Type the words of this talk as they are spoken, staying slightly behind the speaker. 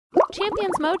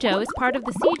Champions Mojo is part of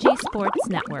the CG Sports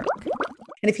Network.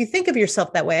 And if you think of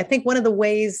yourself that way, I think one of the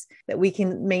ways that we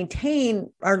can maintain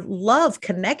our love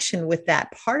connection with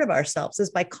that part of ourselves is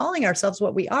by calling ourselves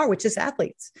what we are, which is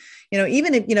athletes.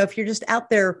 Even if you're just out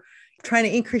there trying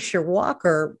to increase your walk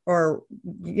or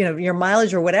your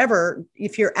mileage or whatever,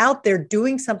 if you're out there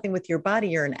doing something with your body,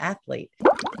 you're an athlete.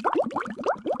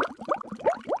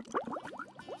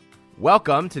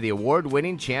 Welcome to the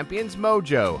award-winning Champions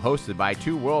Mojo, hosted by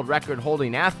two world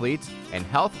record-holding athletes and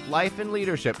health, life, and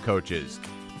leadership coaches.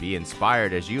 Be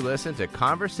inspired as you listen to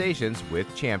Conversations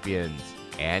with Champions.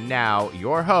 And now,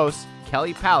 your hosts,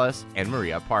 Kelly Palace and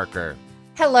Maria Parker.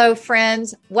 Hello,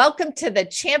 friends. Welcome to the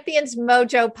Champions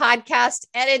Mojo podcast.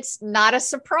 And it's not a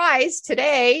surprise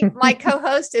today. My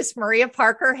co-host is Maria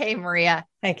Parker. Hey, Maria.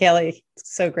 Hi, Kelly.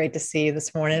 It's so great to see you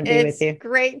this morning and be with you. It's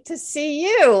great to see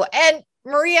you. And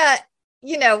Maria,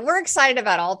 we're excited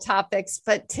about all topics,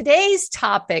 but today's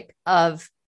topic of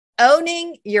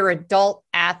owning your adult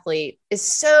athlete is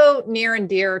so near and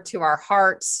dear to our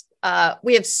hearts.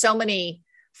 We have so many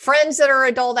friends that are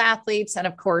adult athletes. And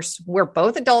of course, we're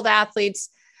both adult athletes.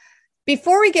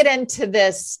 Before we get into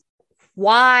this,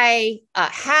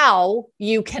 how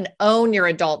you can own your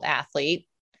adult athlete,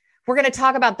 we're going to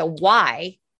talk about the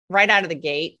why right out of the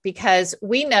gate, because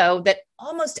we know that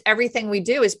almost everything we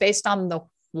do is based on the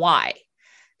why.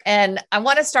 And I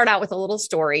want to start out with a little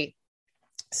story.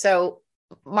 So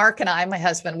Mark and I, my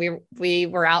husband, we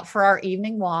were out for our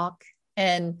evening walk,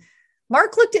 and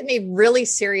Mark looked at me really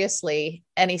seriously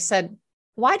and he said,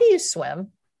 "Why do you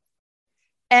swim?"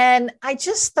 And I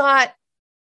just thought,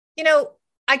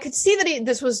 I could see that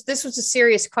this was a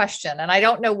serious question. And I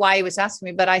don't know why he was asking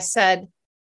me, but I said,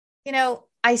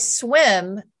 I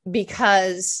swim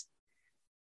because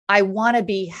I want to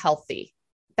be healthy.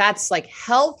 That's like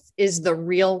health is the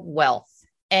real wealth.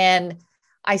 And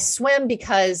I swim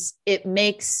because it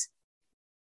makes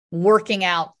working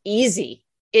out easy.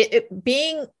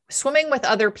 Swimming with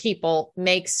other people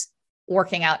makes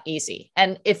working out easy.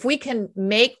 And if we can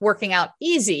make working out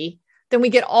easy, then we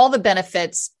get all the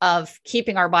benefits of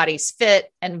keeping our bodies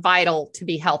fit and vital to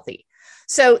be healthy.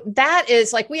 So that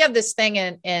is like, we have this thing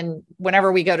in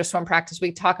whenever we go to swim practice,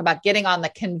 we talk about getting on the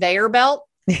conveyor belt.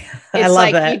 I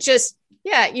love that.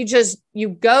 You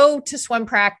go to swim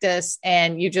practice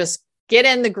and you just get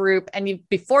in the group, and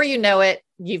before you know it,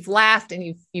 you've laughed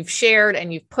and you've shared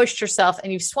and you've pushed yourself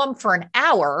and you've swum for an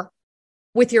hour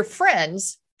with your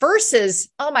friends versus,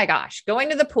 oh my gosh, going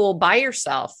to the pool by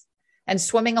yourself and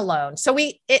swimming alone. So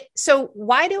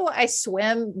why do I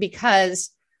swim? Because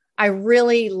I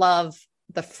really love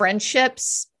the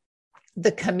friendships,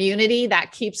 the community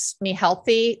that keeps me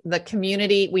healthy, the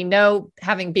community, we know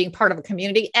being part of a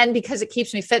community, and because it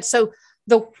keeps me fit. So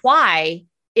the why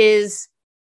is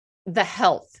the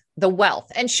health, the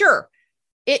wealth. And sure,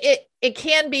 it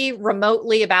can be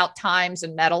remotely about times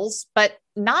and medals, but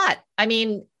not. I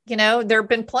mean, there have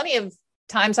been plenty of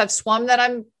times I've swum that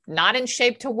I'm not in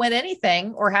shape to win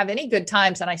anything or have any good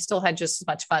times, and I still had just as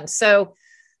much fun. So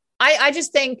I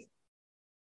just think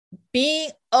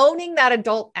owning that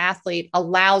adult athlete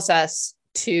allows us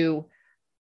to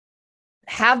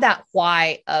have that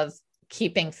why of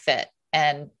keeping fit.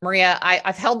 And Maria,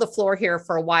 I've held the floor here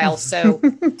for a while. So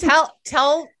tell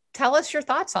us your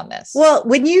thoughts on this. Well,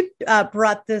 when you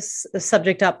brought this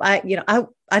subject up, I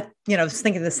was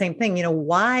thinking the same thing,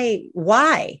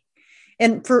 why?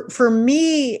 And for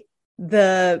me,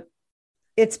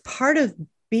 it's part of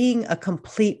being a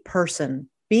complete person,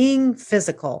 being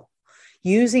physical,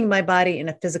 using my body in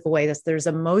a physical way. There's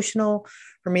emotional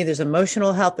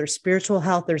health, there's spiritual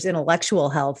health, there's intellectual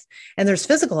health, and there's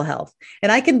physical health.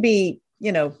 And I can be,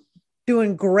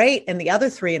 doing great in the other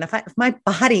three. And if my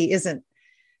body isn't,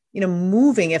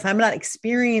 moving, if I'm not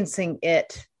experiencing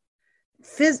it,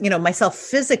 myself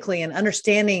physically and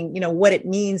understanding, what it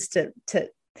means to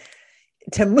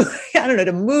move,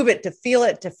 to move it,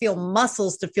 to feel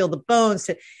muscles, to feel the bones,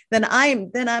 then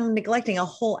I'm neglecting a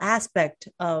whole aspect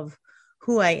of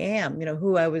who I am,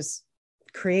 who I was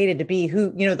created to be,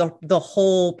 who, the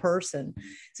whole person.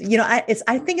 So, I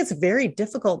think it's very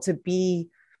difficult to be,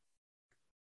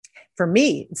 for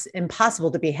me, it's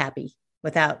impossible to be happy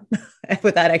without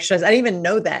exercise. I didn't even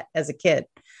know that as a kid,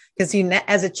 because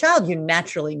as a child, you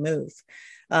naturally move,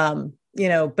 but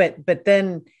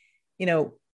then,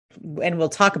 and we'll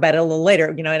talk about it a little later,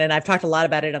 and I've talked a lot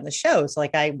about it on the show. So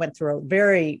like I went through a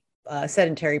very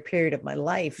sedentary period of my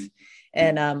life,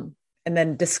 and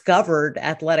then discovered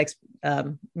athletics,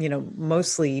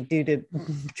 mostly due to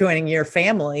joining your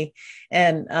family,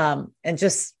 and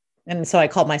so I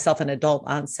called myself an adult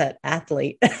onset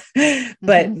athlete,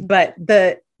 but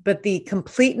the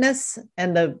completeness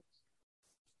and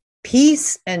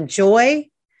peace and joy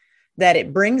that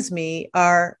it brings me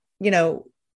are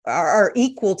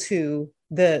equal to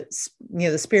the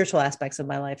spiritual aspects of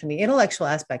my life and the intellectual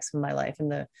aspects of my life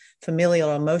and the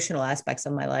familial emotional aspects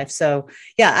of my life. So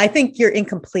yeah, I think you're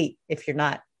incomplete if you're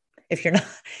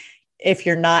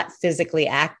not physically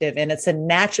active. And it's a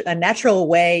natural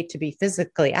way to be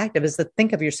physically active is to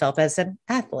think of yourself as an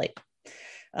athlete.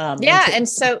 So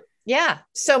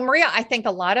Maria, I think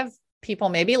a lot of people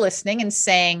may be listening and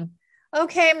saying,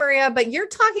 okay, Maria, but you're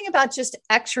talking about just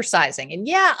exercising. And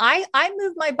yeah, I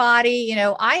move my body,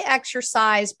 I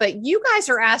exercise, but you guys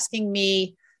are asking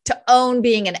me to own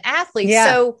being an athlete. Yeah.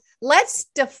 So let's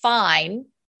define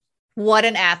what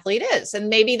an athlete is. And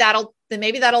maybe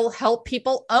that'll help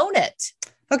people own it.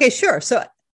 Okay, sure. So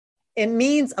it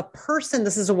means a person,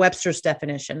 this is a Webster's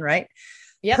definition, right?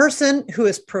 Yep. Person who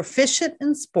is proficient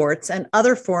in sports and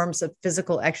other forms of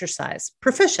physical exercise.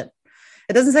 Proficient.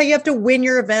 It doesn't say you have to win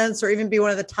your events or even be one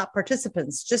of the top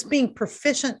participants, just being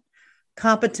proficient,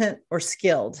 competent, or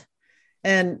skilled.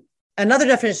 And another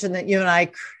definition that you and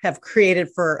I have created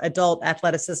for adult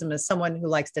athleticism is someone who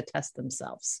likes to test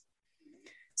themselves.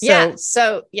 So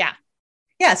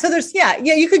there's,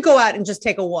 you could go out and just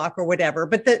take a walk or whatever.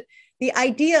 But the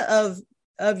idea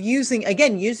of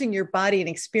using your body and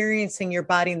experiencing your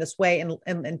body in this way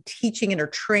and teaching it or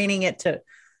training it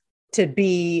to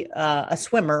be a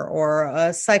swimmer or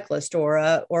a cyclist or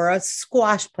a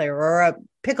squash player or a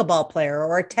pickleball player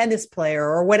or a tennis player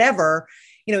or whatever,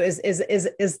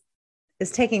 is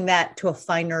taking that to a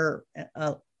finer,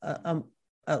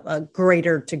 a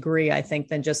greater degree, I think,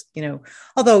 than just,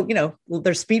 although,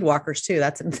 there's speed walkers too.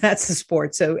 That's a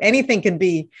sport. So anything can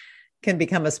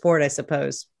become a sport, I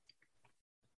suppose.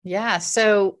 Yeah.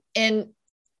 So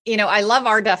I love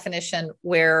our definition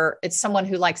where it's someone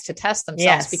who likes to test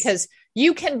themselves, because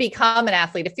you can become an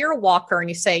athlete. If you're a walker and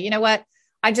you say, you know what,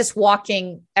 I'm just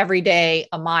walking every day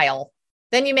a mile,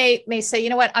 then you may say, you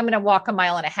know what, I'm going to walk a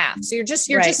mile and a half. So you're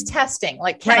just testing,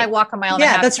 like, can I walk a mile and a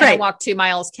half? That's can right. I walk 2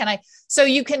 miles? So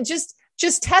you can just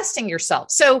testing yourself.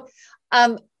 So,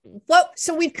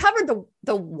 so we've covered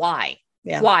the why.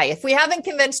 Yeah. Why, if we haven't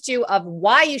convinced you of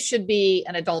why you should be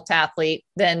an adult athlete,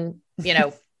 then,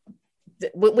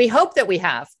 we hope that we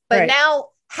have, but now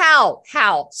how?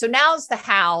 So now's the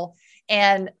how.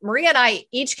 And Maria and I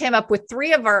each came up with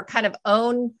 3 of our kind of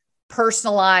own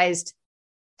personalized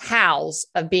hows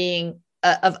of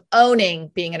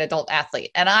owning being an adult athlete.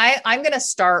 And I'm going to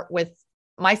start with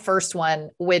my first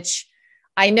one, which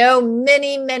I know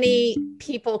many, many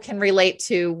people can relate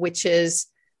to, which is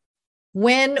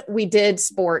when we did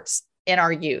sports in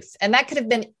our youth. And that could have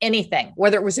been anything,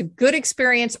 whether it was a good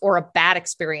experience or a bad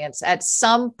experience. At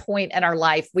some point in our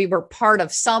life, we were part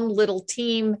of some little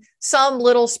team, some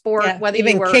little sport, whether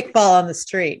even you were kickball on the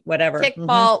street, whatever,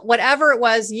 whatever it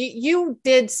was, you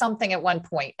did something at one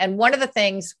point. And one of the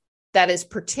things that is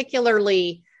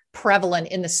particularly prevalent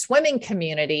in the swimming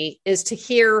community is to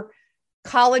hear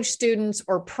college students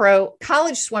or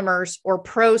college swimmers or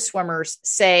pro swimmers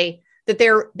say that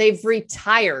they've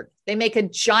retired. They make a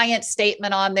giant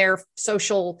statement on their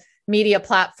social media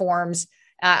platforms.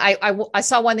 I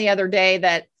saw one the other day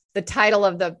that the title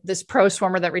of this pro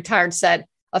swimmer that retired said,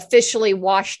 "Officially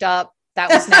washed up." That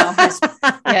was now his.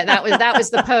 that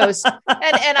was the post. And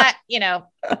I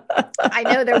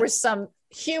know there was some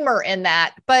humor in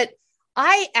that, but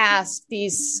I asked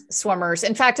these swimmers.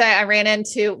 In fact, we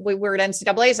were at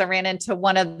NCAAs. I ran into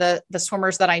one of the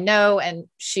swimmers that I know, and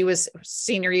she was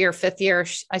senior year, 5th year.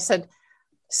 I said,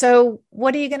 "So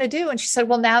what are you going to do?" And she said,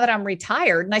 "Well, now that I'm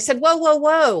retired." And I said,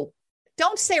 whoa,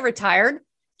 don't say retired.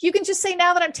 You can just say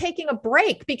now that I'm taking a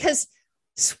break, because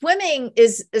swimming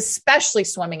is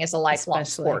a lifelong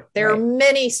sport. There are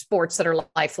many sports that are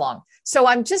lifelong. So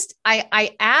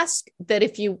I ask that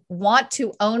if you want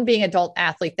to own being an adult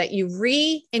athlete, that you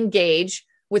re-engage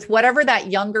with whatever that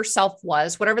younger self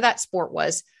was, whatever that sport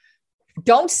was.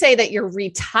 Don't say that you're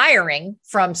retiring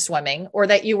from swimming, or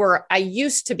that I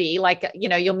used to be, like,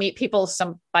 you'll meet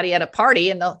somebody at a party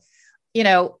and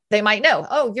they might know,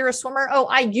 "Oh, you're a swimmer. Oh,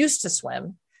 I used to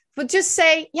swim." But just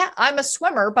say, "Yeah, I'm a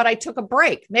swimmer, but I took a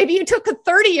break." Maybe you took a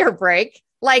 30-year break,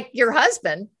 like your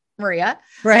husband, Maria,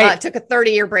 took a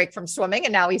 30-year break from swimming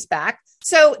and now he's back.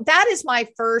 So that is my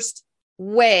first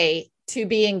way to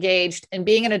be engaged in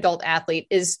being an adult athlete,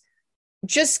 is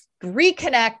just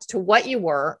reconnect to what you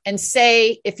were, and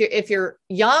say, if you're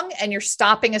young and you're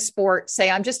stopping a sport,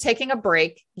 say, "I'm just taking a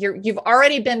break." You've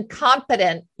already been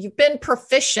competent. You've been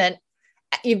proficient.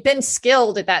 You've been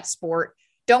skilled at that sport.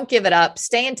 Don't give it up.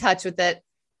 Stay in touch with it.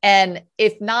 And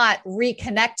if not,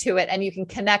 reconnect to it. And you can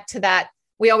connect to that.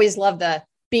 We always love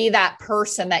be that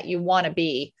person that you want to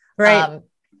be. Right.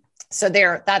 So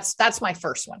that's my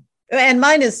first one. And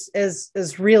mine is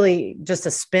really just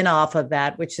a spin-off of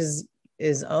that, which is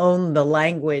own the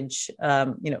language.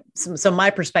 So my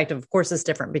perspective, of course, is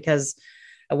different because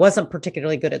I wasn't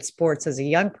particularly good at sports as a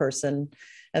young person.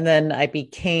 And then I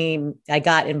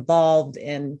got involved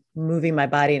in moving my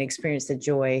body and experienced the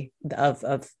joy of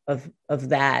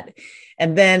that.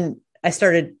 And then I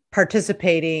started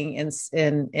participating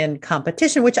in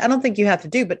competition, which I don't think you have to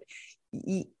do, but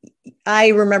I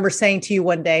remember saying to you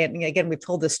one day, and again, we've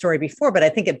told this story before, but I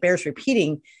think it bears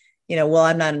repeating, well,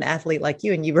 I'm not an athlete like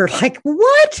you. And you were like,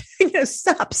 what?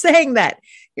 Stop saying that.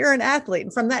 You're an athlete.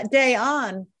 And from that day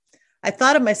on, I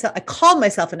called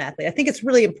myself an athlete. I think it's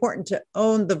really important to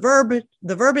own the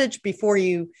verbiage before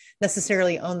you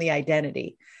necessarily own the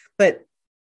identity. But,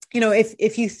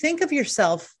 if you think of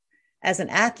yourself as an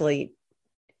athlete,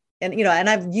 and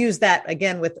I've used that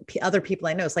again with other people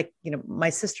I know, it's like,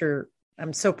 my sister,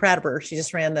 I'm so proud of her. She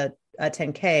just ran the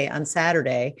 10K on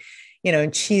Saturday,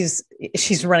 and she's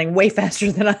running way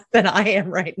faster than I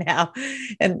am right now.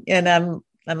 And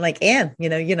I'm like, Ann,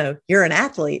 you're an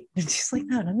athlete. And she's like,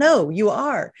 no, you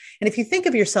are. And if you think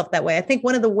of yourself that way, I think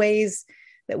one of the ways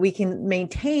that we can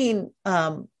maintain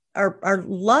our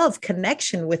love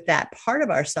connection with that part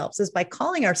of ourselves is by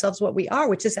calling ourselves what we are,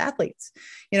 which is athletes.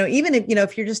 Even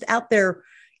if you're just out there,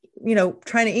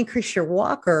 trying to increase your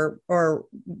walk or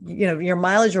your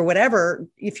mileage or whatever,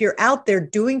 if you're out there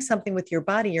doing something with your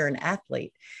body, you're an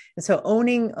athlete. And so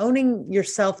owning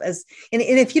yourself as, and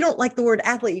if you don't like the word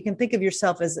athlete, you can think of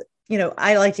yourself as,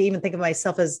 I like to even think of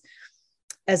myself as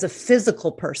a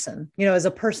physical person, as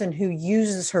a person who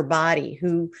uses her body,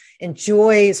 who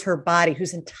enjoys her body,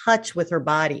 who's in touch with her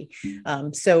body.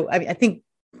 So I think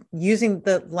using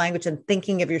the language and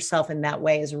thinking of yourself in that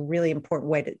way is a really important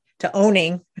way to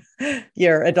owning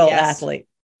your adult athlete.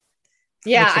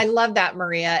 Yeah, I love that,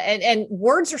 Maria. And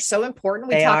words are so important.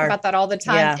 We talk about that all the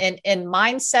time. Yeah. And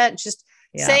mindset, just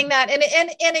saying that.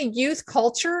 And in a youth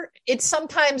culture, it's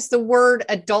sometimes the word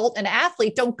adult and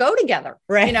athlete don't go together.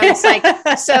 Right. It's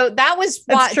like, so that was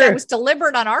that was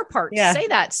deliberate on our part to say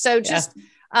that. So just,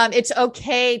 it's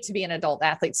okay to be an adult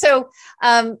athlete. So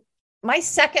my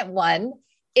second one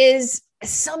is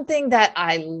something that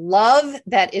I love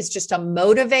that is just a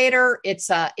motivator. It's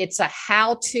a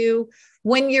how to,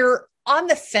 when you're on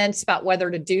the fence about whether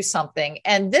to do something.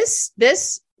 And this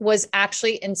was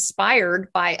actually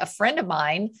inspired by a friend of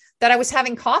mine that I was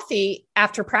having coffee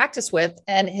after practice with,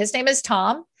 and his name is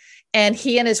Tom, and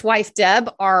he and his wife,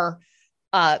 Deb, are,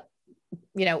 Deb's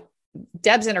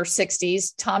in her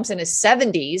 60s, Tom's in his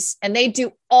 70s, and they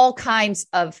do all kinds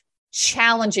of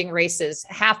challenging races,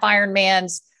 half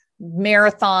Ironmans,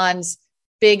 marathons,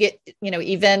 big,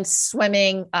 events,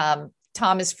 swimming.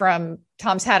 Tom's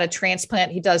had a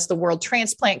transplant. He does the World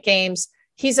Transplant Games.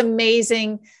 He's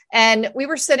amazing. And we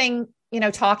were sitting,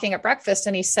 talking at breakfast,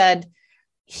 and he said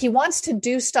he wants to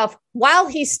do stuff while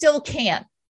he still can.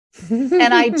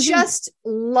 And I just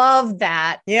love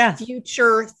that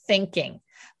future thinking,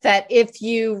 that if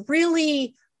you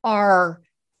really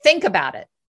think about it,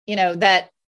 that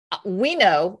we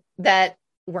know that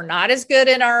we're not as good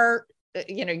in our,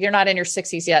 you're not in your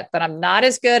 60s yet, but I'm not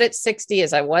as good at 60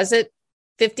 as I was at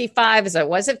 55, as I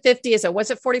was at 50, as I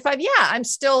was at 45. Yeah, I'm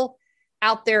still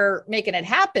out there making it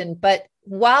happen. But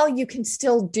while you can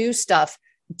still do stuff,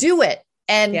 do it.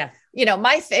 And,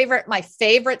 my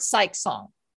favorite psych song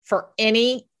for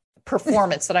any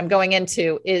performance that I'm going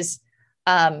into is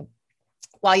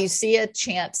While You See a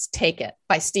Chance, Take It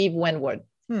by Steve Winwood.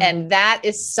 And that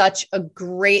is such a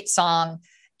great song.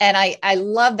 And I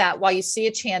love that. While you see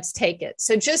a chance, take it.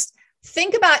 So just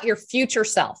think about your future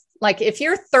self. Like if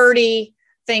you're 30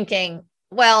 thinking,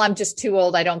 well, I'm just too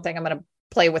old, I don't think I'm going to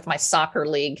play with my soccer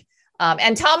league.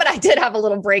 And Tom and I did have a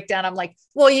little breakdown. I'm like,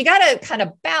 well, you got to kind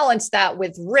of balance that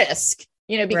with risk,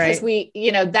 because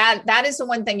that is the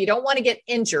one thing you don't want to get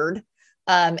injured.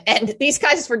 And these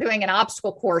guys were doing an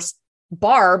obstacle course.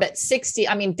 Barb at 60,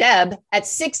 Deb at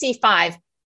 65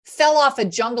 fell off a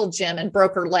jungle gym and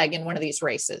broke her leg in one of these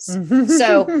races.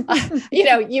 So,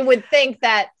 you would think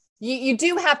that you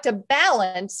do have to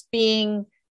balance being,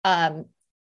 not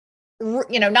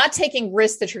taking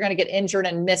risks that you're going to get injured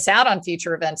and miss out on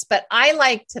future events. But I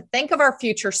like to think of our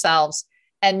future selves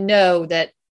and know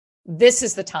that this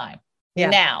is the time. Yeah.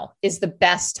 Now is the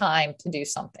best time to do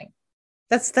something.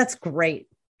 That's great.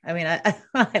 I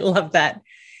love that.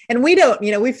 And we don't,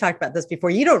 we've talked about this before.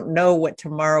 You don't know what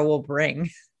tomorrow will bring.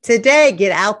 Today,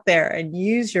 get out there and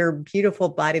use your beautiful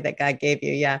body that God gave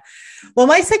you. Yeah. Well,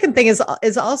 my second thing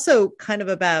is also kind of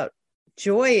about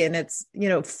joy. And it's,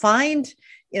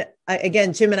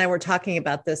 again, Jim and I were talking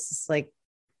about this. It's like,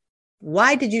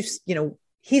 why did you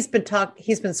he's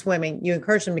been swimming. You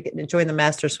encouraged him to join the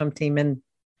master swim team,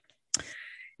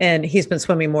 and he's been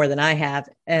swimming more than I have.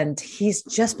 And he's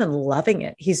just been loving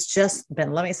it. He's just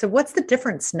been loving it. So what's the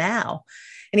difference now?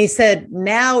 And he said,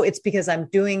 now it's because I'm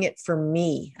doing it for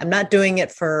me. I'm not doing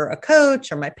it for a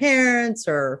coach or my parents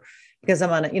or because I'm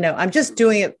on, I'm just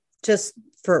doing it just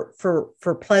for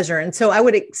pleasure. And so I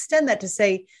would extend that to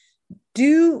say,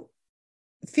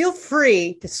 feel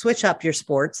free to switch up your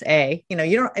sports. You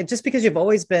don't, just because you've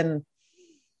always been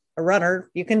a runner,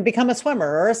 you can become a swimmer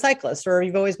or a cyclist, or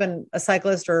you've always been a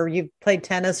cyclist, or you've played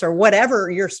tennis, or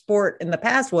whatever your sport in the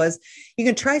past was. You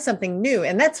can try something new.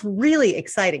 And that's really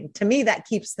exciting to me. That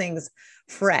keeps things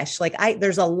fresh. Like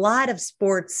there's a lot of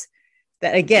sports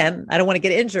that, again, I don't want to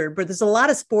get injured, but there's a lot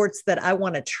of sports that I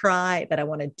want to try, that I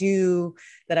want to do,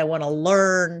 that I want to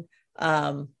learn,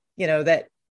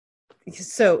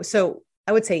 so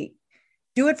I would say,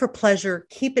 do it for pleasure,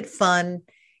 keep it fun.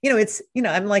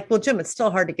 I'm like, well, Jim, it's still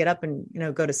hard to get up and,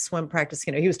 go to swim practice.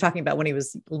 He was talking about when he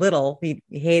was little, he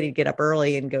hated to get up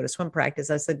early and go to swim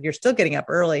practice. I said, you're still getting up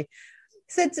early. He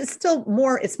said, it's still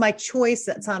more, it's my choice.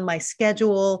 That's on my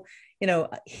schedule.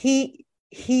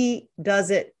 He does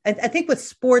it. I think with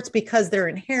sports, because they're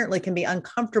inherently can be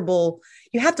uncomfortable,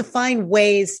 you have to find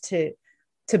ways to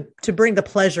bring the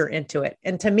pleasure into it.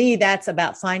 And to me, that's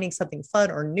about finding something fun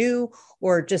or new,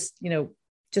 or just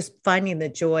finding the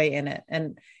joy in it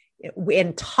and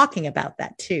talking about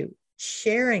that too,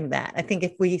 sharing that. I think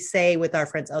if we say with our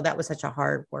friends, oh, that was such a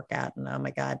hard workout, and oh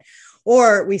my God,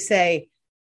 or we say,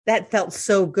 that felt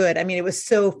so good. I mean, it was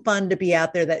so fun to be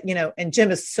out there that, and Jim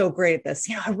is so great at this.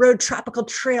 I rode Tropical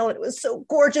Trail and it was so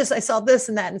gorgeous. I saw this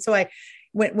and that. And so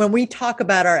when we talk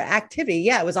about our activity,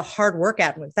 it was a hard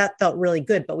workout. That felt really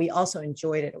good, but we also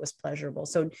enjoyed it. It was pleasurable.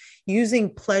 So using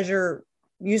pleasure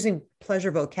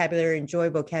vocabulary and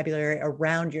joy vocabulary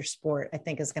around your sport, I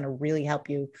think is going to really help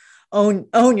you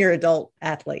own your adult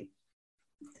athlete.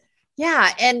 Yeah.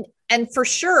 And for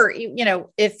sure,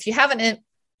 if you haven't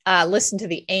listened to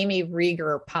the Amy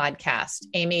Rieger podcast,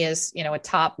 Amy is, a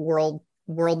top world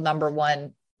number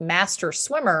one master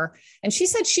swimmer. And she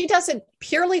said she does it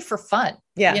purely for fun.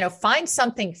 Yeah. Find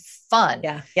something fun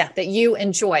that you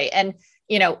enjoy. And,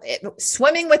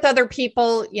 swimming with other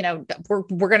people,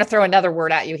 we're going to throw another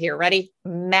word at you here. Ready?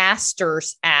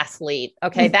 Masters athlete.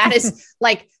 Okay. That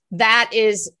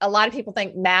is a lot of people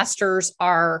think masters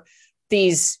are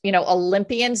these,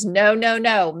 Olympians.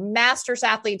 No. Masters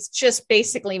athletes just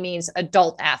basically means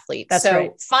adult athletes. That's so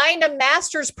right. Find a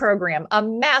master's program, a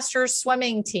master's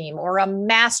swimming team, or a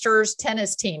master's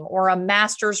tennis team, or a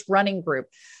master's running group.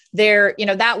 There,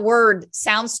 that word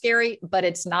sounds scary, but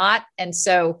it's not. And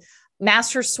so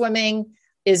master's swimming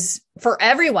is for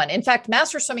everyone. In fact,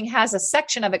 master's swimming has a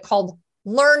section of it called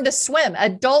Learn to Swim,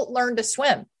 Adult Learn to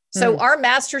Swim. So our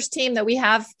master's team that we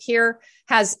have here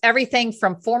has everything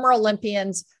from former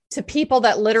Olympians to people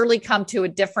that literally come to a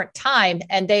different time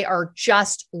and they are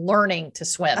just learning to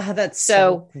swim. That's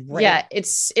so great. Yeah,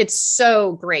 it's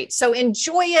so great. So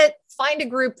enjoy it. Find a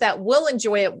group that will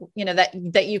enjoy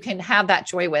it, that you can have that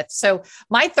joy with. So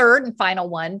my third and final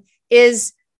one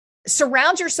is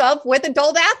surround yourself with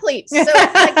adult athletes.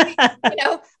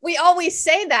 So we always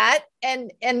say that,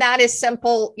 and that is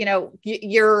simple.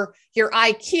 Your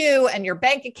IQ and your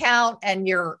bank account and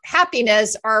your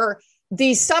happiness are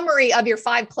the summary of your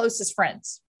 5 closest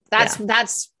friends. That's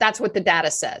what the data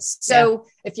says. So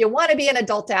if you want to be an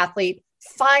adult athlete,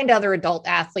 find other adult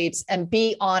athletes and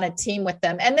be on a team with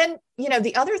them. And then,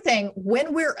 the other thing,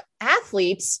 when we're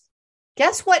athletes,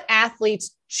 guess what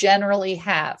athletes generally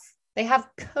have? They have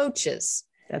coaches.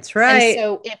 That's right. And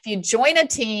so if you join a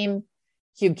team,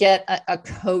 you get a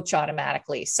coach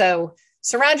automatically. So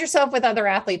surround yourself with other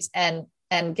athletes and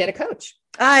get a coach.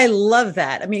 I love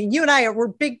that. I mean, you and I we're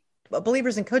big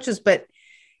believers in coaches, but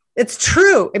it's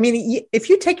true. I mean, if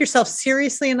you take yourself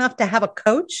seriously enough to have a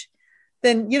coach,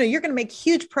 then, you're going to make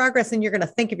huge progress and you're going to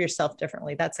think of yourself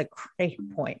differently. That's a great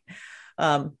point.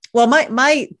 Well,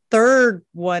 my third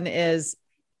one is,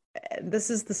 this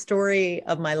is the story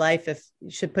of my life. If you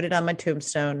should put it on my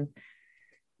tombstone,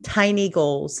 tiny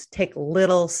goals, take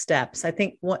little steps. I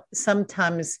think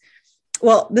sometimes,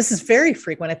 this is very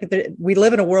frequent. I think that we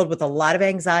live in a world with a lot of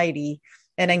anxiety,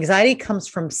 and anxiety comes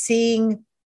from seeing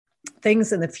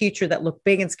things in the future that look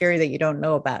big and scary that you don't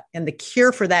know about. And the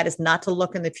cure for that is not to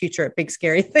look in the future at big,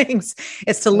 scary things.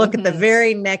 It's to look at the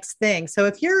very next thing. So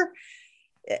if you're,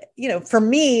 for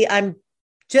me, I'm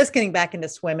just getting back into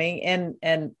swimming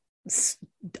and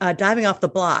diving off the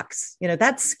blocks,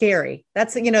 that's scary.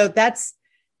 But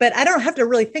I don't have to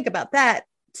really think about that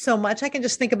so much. I can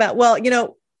just think about,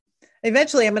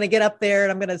 eventually I'm going to get up there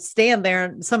and I'm going to stand there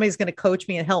and somebody's going to coach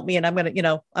me and help me. And I'm going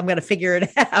to, I'm going to figure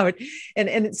it out.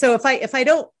 And so if I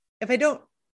don't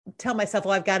tell myself,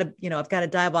 well, I've got to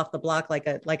dive off the block like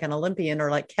an Olympian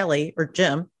or like Kelly or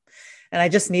Jim, and I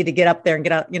just need to get up there and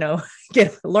get out,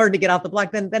 learn to get off the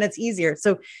block, then it's easier.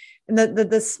 So and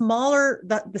the smaller,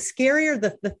 the scarier,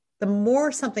 the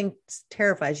more something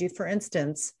terrifies you. For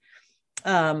instance,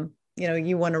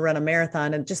 you want to run a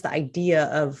marathon, and just the idea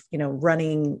of,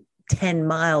 running 10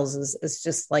 miles is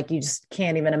just like, you just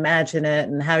can't even imagine it.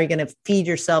 And how are you going to feed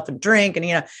yourself and drink?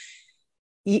 And,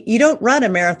 you don't run a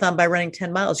marathon by running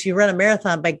 10 miles. You run a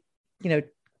marathon by,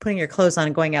 putting your clothes on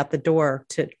and going out the door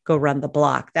to go run the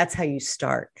block. That's how you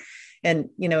start. And,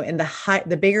 and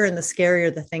the bigger and the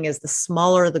scarier the thing is, the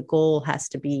smaller the goal has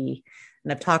to be.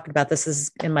 And I've talked about this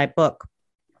is in my book.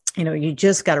 You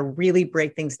just got to really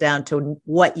break things down to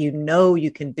what you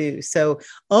can do. So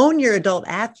own your adult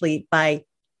athlete by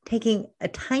taking a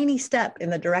tiny step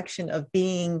in the direction of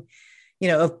being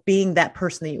that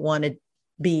person that you want to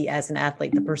be as an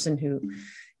athlete, the person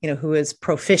who is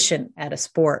proficient at a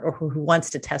sport, or who wants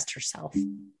to test herself.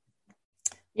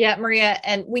 Yeah, Maria,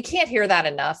 and we can't hear that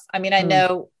enough. I mean, I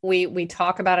know we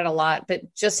talk about it a lot,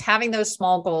 but just having those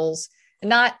small goals,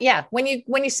 when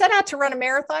you set out to run a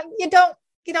marathon, you don't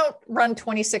run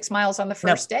 26 miles on the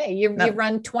first day. You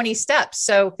run 20 steps.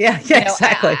 So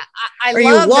exactly. I or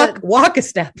love you walk a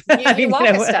step. You walk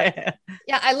a step.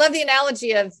 Yeah. I love the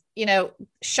analogy of,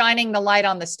 shining the light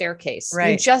on the staircase.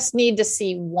 Right. You just need to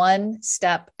see one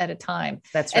step at a time.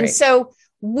 That's right. And so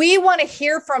we want to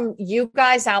hear from you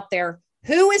guys out there.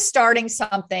 Who is starting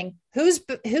something? Who's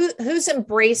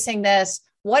embracing this?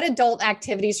 What adult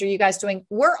activities are you guys doing?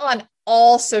 We're on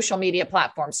all social media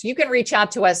platforms. You can reach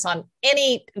out to us on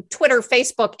any Twitter,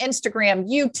 Facebook, Instagram,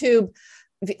 YouTube,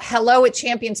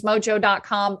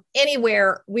 hello@championsmojo.com,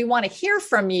 anywhere. We want to hear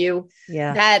from you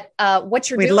that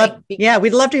what you're doing.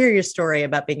 We'd love to hear your story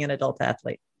about being an adult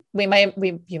athlete. You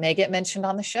may get mentioned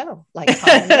on the show, like Tom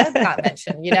and Deb got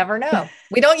mentioned. You never know.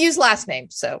 We don't use last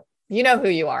names, so you know who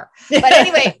you are. But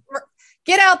anyway,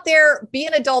 get out there, be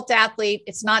an adult athlete.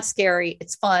 It's not scary.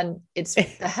 It's fun. It's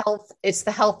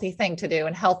the healthy thing to do.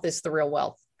 And health is the real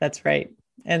wealth. That's right.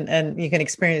 And you can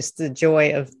experience the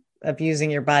joy of using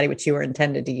your body, which you were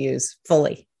intended to use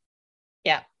fully.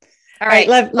 Yeah. All right.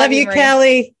 Love you,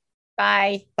 Kelly.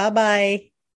 Bye. Bye-bye.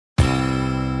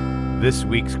 This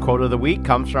week's quote of the week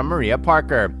comes from Maria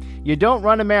Parker. You don't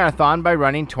run a marathon by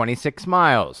running 26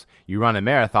 miles. You run a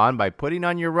marathon by putting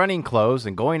on your running clothes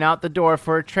and going out the door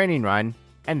for a training run,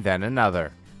 and then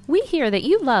another. We hear that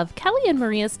you love Kelly and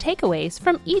Maria's takeaways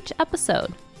from each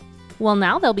episode. Well,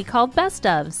 now they'll be called Best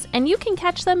Ofs, and you can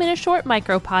catch them in a short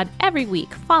micropod every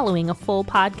week following a full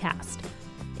podcast.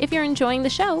 If you're enjoying the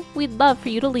show, we'd love for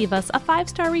you to leave us a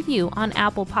 5-star review on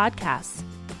Apple Podcasts.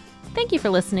 Thank you for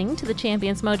listening to the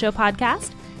Champions Mojo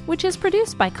podcast, which is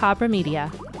produced by Cobra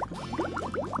Media.